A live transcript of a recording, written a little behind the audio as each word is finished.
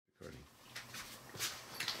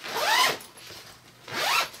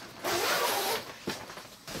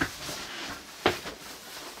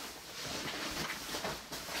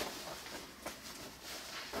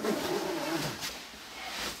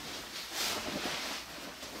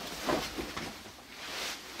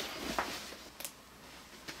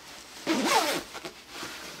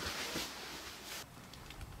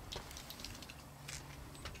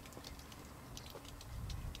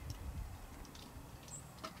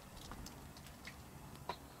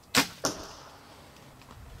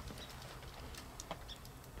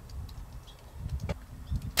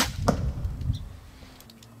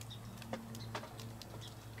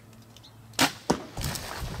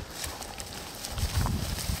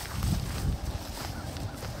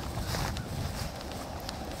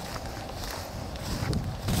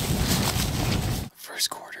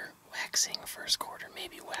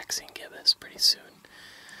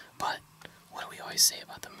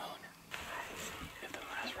moon. If the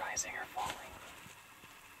moon is rising or falling.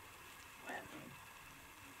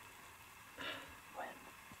 When?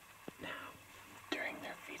 Now. During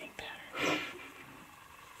their feeding pattern.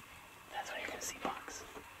 That's when you're gonna see bugs.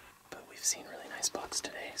 But we've seen really nice bugs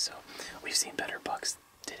today, so we've seen better bugs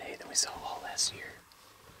today than we saw all last year.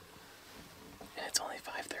 And it's only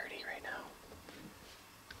 5:30 right now.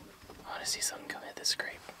 I want to see something come hit this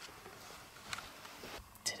scrape.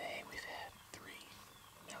 Today we've had 3.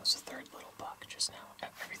 That was the 3rd little buck just now.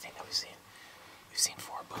 Everything that we've seen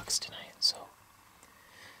 4 bucks tonight, so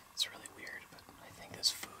it's really weird, but I think this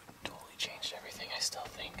food totally changed everything. I still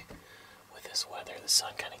think with this weather, the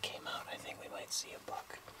sun kind of came out, I think we might see a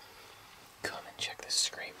buck. Come and check this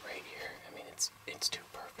scrape right here. I mean, it's too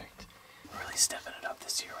perfect. We're really stepping it up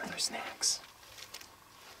this year with our snacks.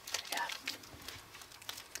 We got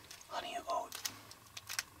honey oat,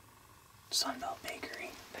 Sunbelt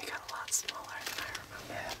Bakery. They got a lot smaller than I remember.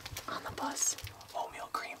 Yeah. On the bus. Oatmeal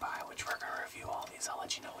cream pie, which we're gonna review all these. I'll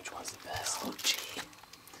let you know which one's the best. Oh, gee.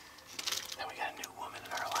 Then we got a new woman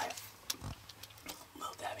in our life.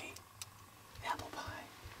 Little Debbie. Apple pie.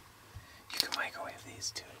 You can microwave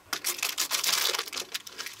these too.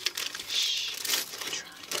 Shh. I'm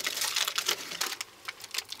trying.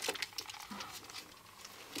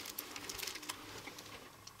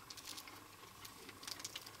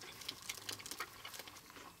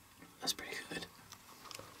 That's pretty good.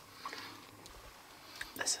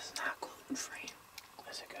 This is not gluten-free.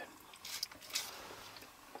 Is it good?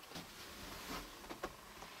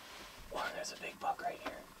 Wow, there's a big buck right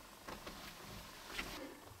here.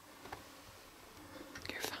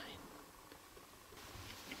 You're fine.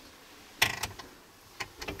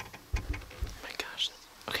 Oh my gosh.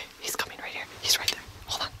 Okay, he's coming right here. He's right there.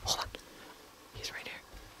 Hold on, hold on. He's right here.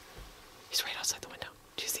 He's right outside the window.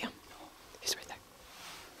 Do you see him? No. He's right there.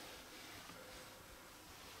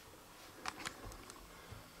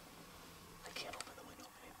 I can't open the window,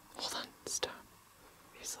 babe. Hold on, stop.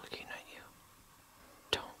 He's looking at you.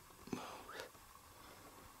 Don't move.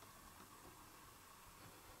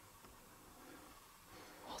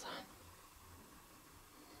 Hold on.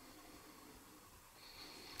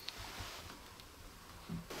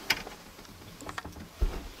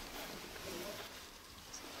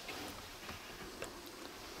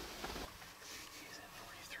 He's at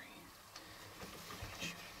 43. I can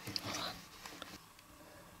shoot him. Hold on.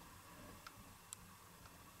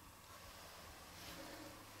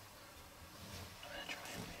 I'm gonna try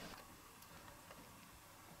him, man.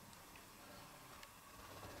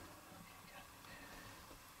 Okay,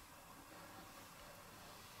 good.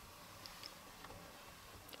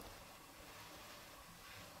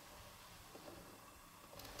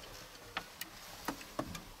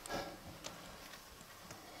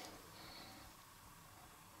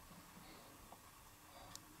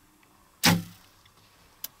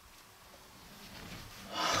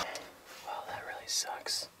 Well, that really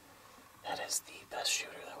sucks. That is the best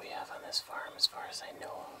shooter that we have on this farm as far as I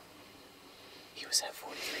know of. He was at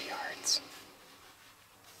 43 yards.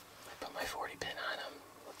 I put my 40 pin on him.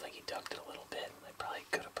 Looked like he ducked it a little bit. I probably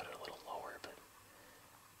could have put it a little lower, but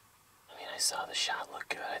I mean, I saw the shot look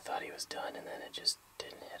good. I thought he was done, and then it just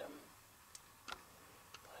didn't hit him.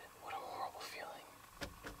 What a horrible feeling.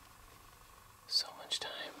 So much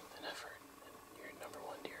time and effort, and your number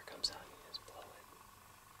 1 deer comes out and you just blow it.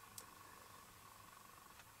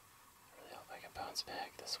 I really hope I can bounce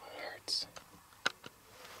back. This one hurts.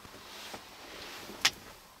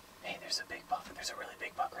 Hey, there's a big buck. There's a really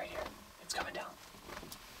big buck right here. It's coming down.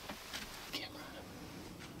 Camera on him.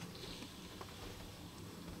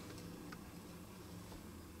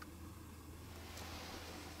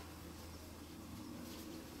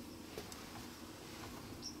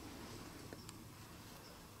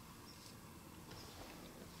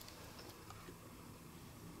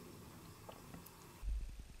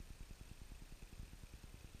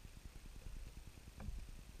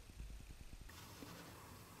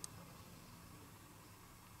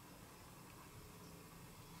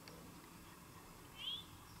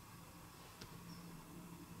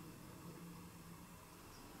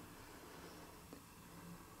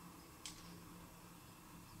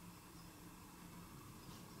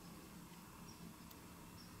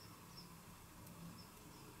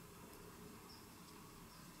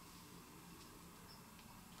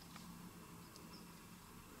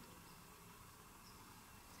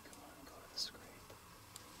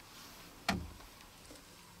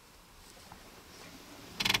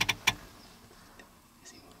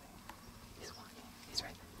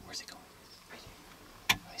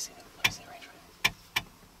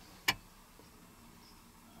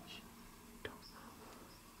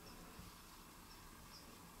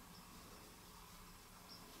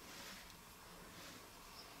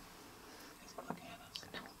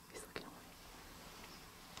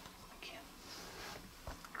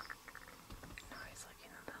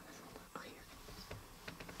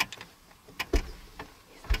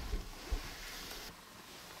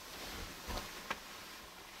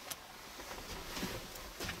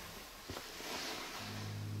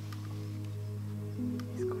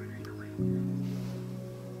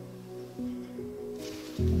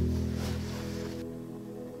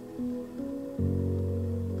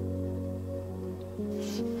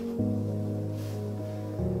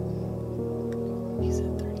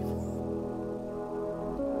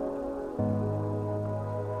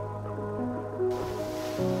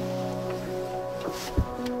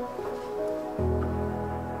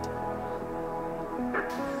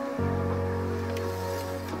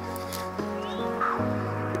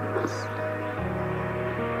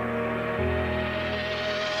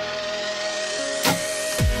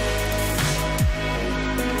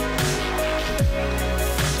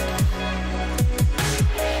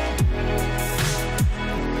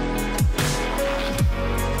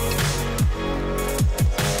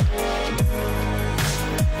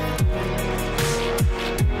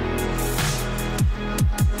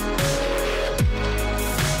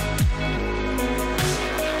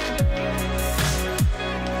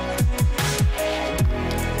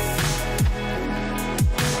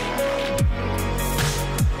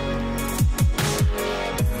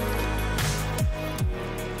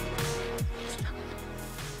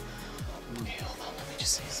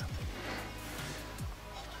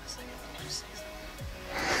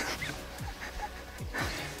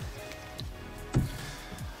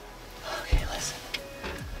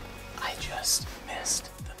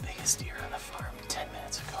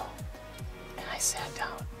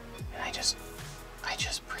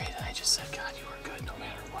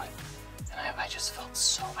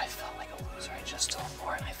 I felt like a loser. I just told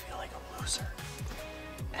Lauren I feel like a loser.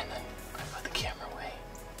 And then I put the camera away,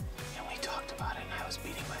 and we talked about it, and I was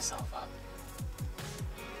beating myself up.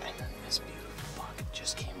 And then this beautiful buck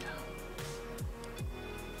just came down.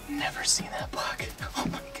 Never seen that buck. Oh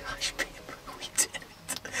my gosh, babe, we did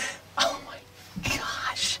it. Oh my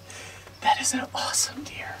gosh, that is an awesome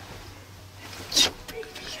deer.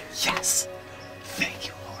 Baby, yes. Thank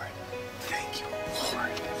you, Lord. Thank you,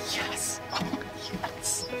 Lord. Yes. Oh,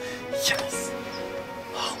 yes. Yes.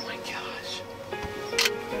 Oh my gosh.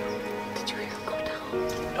 Did you hear him go down?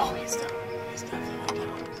 Oh, he's down. He's definitely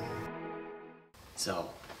down. So,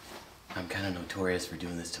 I'm kind of notorious for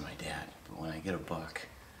doing this to my dad, but when I get a buck,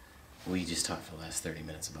 we just talked for the last 30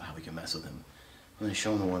 minutes about how we can mess with him. I'm going to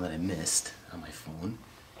show him the one that I missed on my phone,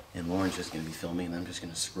 and Lauren's just going to be filming, and I'm just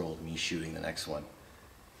going to scroll to me shooting the next one.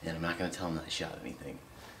 And I'm not going to tell him that I shot anything.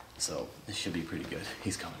 So, this should be pretty good.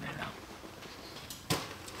 He's coming right now. I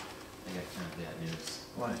got kind of bad news.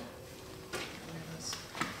 What? Look at this.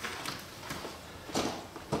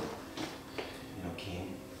 You know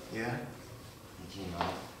King? Yeah? He came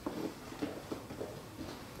out.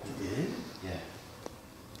 You did? Yeah.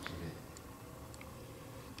 Okay.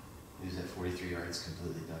 He was at 43 yards,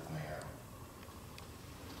 completely ducked my arrow.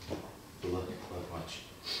 But look, watch.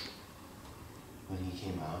 When he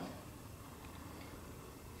came out,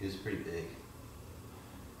 he was pretty big.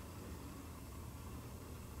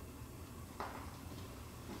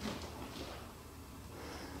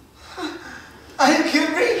 Are you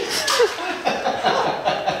kidding me? We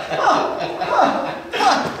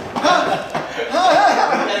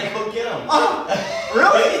gotta go get him.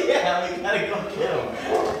 Really? Yeah, we gotta go get him.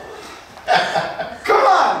 Come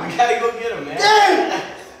on! We gotta go get him, man. Dang!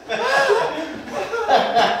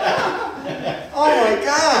 Oh my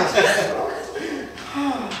gosh!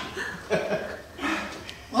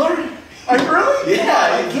 Lauren, are you really?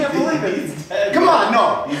 Yeah, I can't believe it. He's dead. Come on,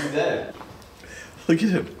 no. He's dead. Look at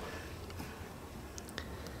him.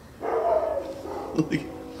 Look.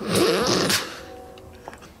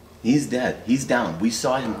 He's dead. He's down. We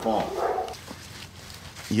saw him fall.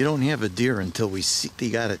 You don't have a deer until we see you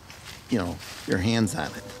got it, you know, your hands on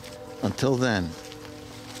it. Until then,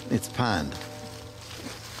 it's pond.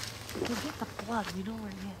 Go get the blood. We know where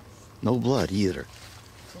he is. No blood either.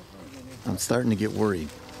 I'm starting to get worried.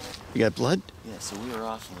 You got blood? Yeah, so we were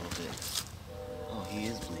off a little bit. Oh, he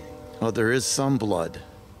is bleeding. Oh, there is some blood.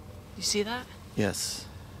 You see that? Yes.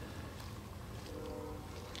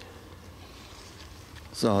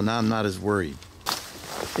 So now I'm not as worried.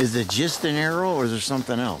 Is it just an arrow or is there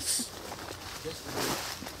something else?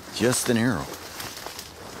 Just an arrow.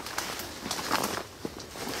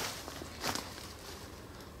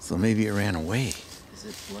 So maybe it ran away. Is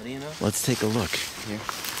it bloody enough? Let's take a look. Here.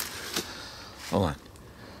 Hold on.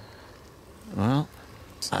 Well,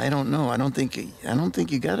 I don't know. I don't think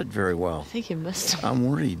you got it very well. I think you missed him. I'm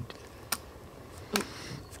worried.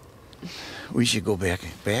 We should go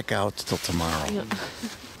back out till tomorrow. Yeah.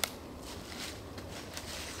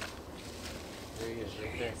 There he is,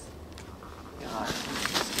 right there. God,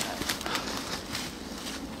 this guy.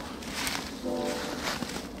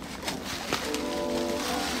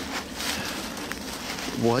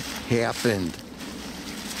 What happened?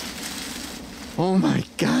 Oh my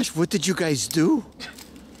gosh, what did you guys do?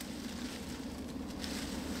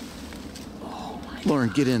 Oh my Lauren,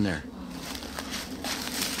 get in there.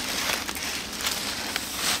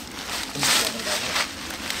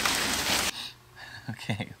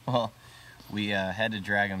 Okay, well, we had to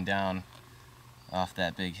drag him down off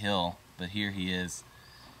that big hill, but here he is,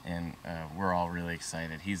 and we're all really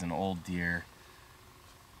excited. He's an old deer.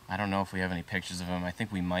 I don't know if we have any pictures of him. I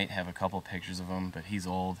think we might have a couple pictures of him, but he's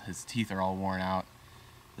old. His teeth are all worn out.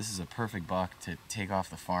 This is a perfect buck to take off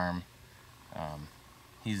the farm.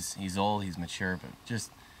 He's old, he's mature, but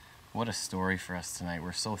just what a story for us tonight.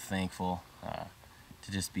 We're so thankful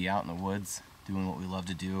to just be out in the woods doing what we love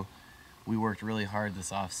to do. We worked really hard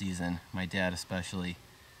this off season, my dad especially,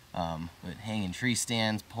 with hanging tree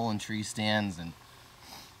stands, pulling tree stands, and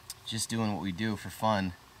just doing what we do for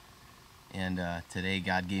fun. And today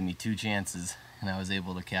God gave me 2 chances, and I was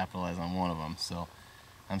able to capitalize on one of them. So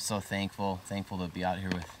I'm so thankful to be out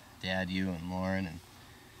here with Dad, you, and Lauren. And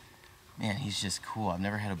man, he's just cool. I've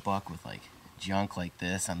never had a buck with like junk like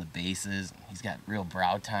this on the bases. He's got real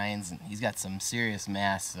brow tines, and he's got some serious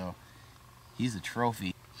mass. So he's a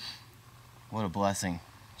trophy. What a blessing.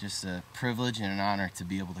 Just a privilege and an honor to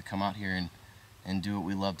be able to come out here and do what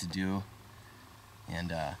we love to do.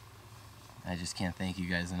 And I just can't thank you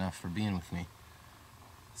guys enough for being with me.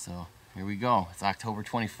 So here we go. It's October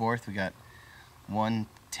 24th. We got 1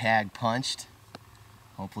 tag punched.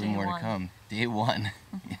 Hopefully Day more one. to come. Day one.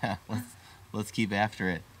 Yeah, let's keep after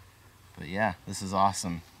it. But yeah, this is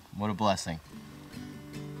awesome. What a blessing.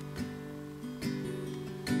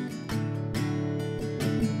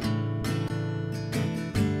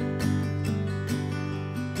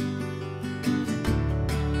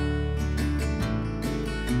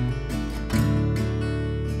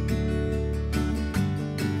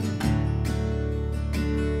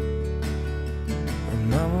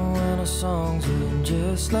 Remember when our songs were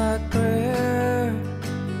just like prayer,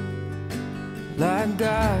 like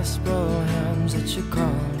gospel hymns that you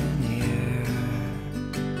called in the air.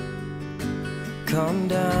 Come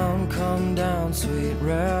down, sweet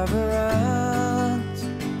reverend.